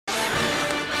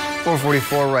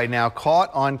444 right now,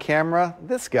 caught on camera.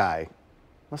 This guy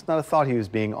must not have thought he was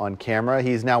being on camera.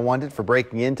 He's now wanted for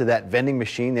breaking into that vending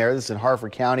machine there. This is in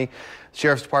Harford County.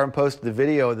 Sheriff's Department posted the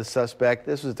video of the suspect.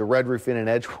 This was the Red Roof Inn in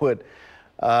Edgewood.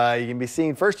 You can be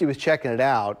seen, first he was checking it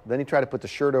out, then he tried to put the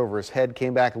shirt over his head,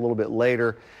 came back a little bit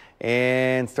later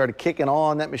and started kicking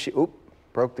on that machine. Oop,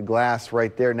 broke the glass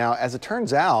right there. Now, as it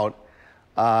turns out,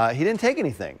 he didn't take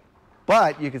anything.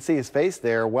 But you can see his face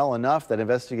there well enough that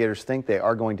investigators think they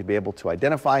are going to be able to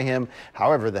identify him.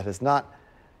 However, that has not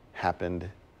happened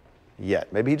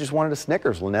yet. Maybe he just wanted a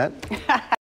Snickers, Lynette.